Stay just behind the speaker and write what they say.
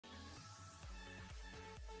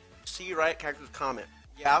See right characters comment.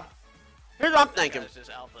 Yeah. Here's what I'm thinking. It's just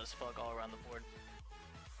alpha as fuck all around the board.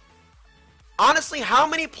 Honestly, how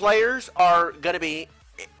many players are gonna be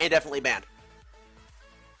indefinitely banned?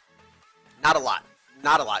 Not a lot.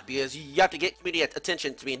 Not a lot, because you have to get community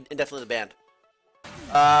attention to be indefinitely banned.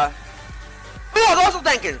 I was also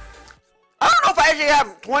thinking, I don't know if I actually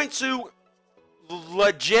have 22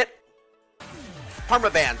 legit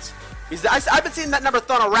permabans. Because I've been seeing that number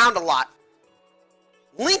thrown around a lot.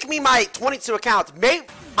 Link me my 22 accounts.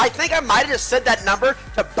 I think I might have just said that number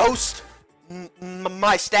to boast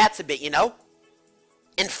my stats a bit, you know?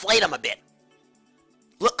 Inflate them a bit.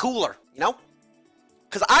 Look cooler, you know?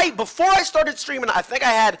 Because before I started streaming, I think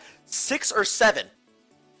I had 6 or 7.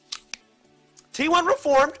 T1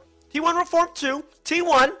 Reformed, T1 Reformed 2,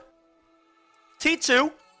 T1,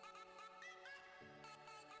 T2.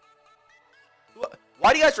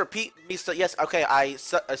 Why do you guys repeat me so? Yes, okay, I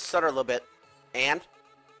stutter a little bit. And?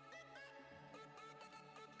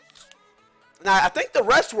 Now, I think the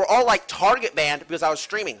rest were all like target banned because I was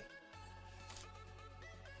streaming.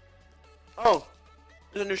 Oh,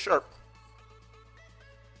 there's a new shirt.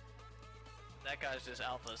 That guy's just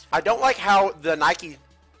alpha as fuck. I don't like how the Nike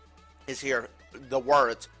is here. The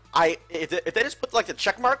words. If they just put like the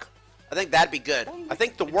check mark, I think that'd be good. I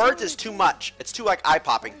think the words is too much. It's too like eye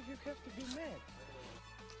popping.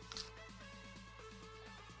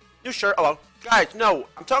 New shirt. Oh, well. Guys, no.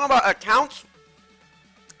 I'm talking about accounts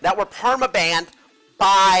that were perma-banned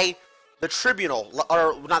by the tribunal,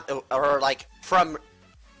 or not, or like from.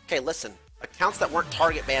 Okay, listen. Accounts that weren't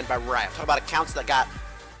target banned by Riot. I'm talking about accounts that got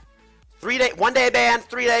 1 day ban,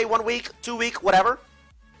 3 day, 1 week, 2 week, whatever.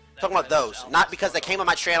 I'm talking about those, not because they came on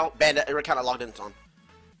my channel, banned it, every account I logged in on.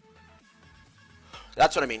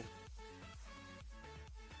 That's what I mean.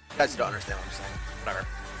 You guys don't understand what I'm saying. Whatever.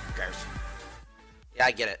 Who cares? Yeah,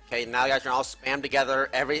 I get it. Okay, now you guys are all spammed together.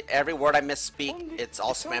 Every word I misspeak, it's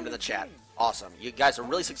all spammed in the chat. Awesome. You guys are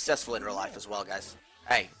really successful in real life as well, guys.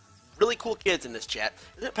 Hey, really cool kids in this chat.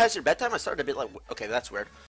 Isn't it past your bedtime? I started a bit like, okay, that's weird.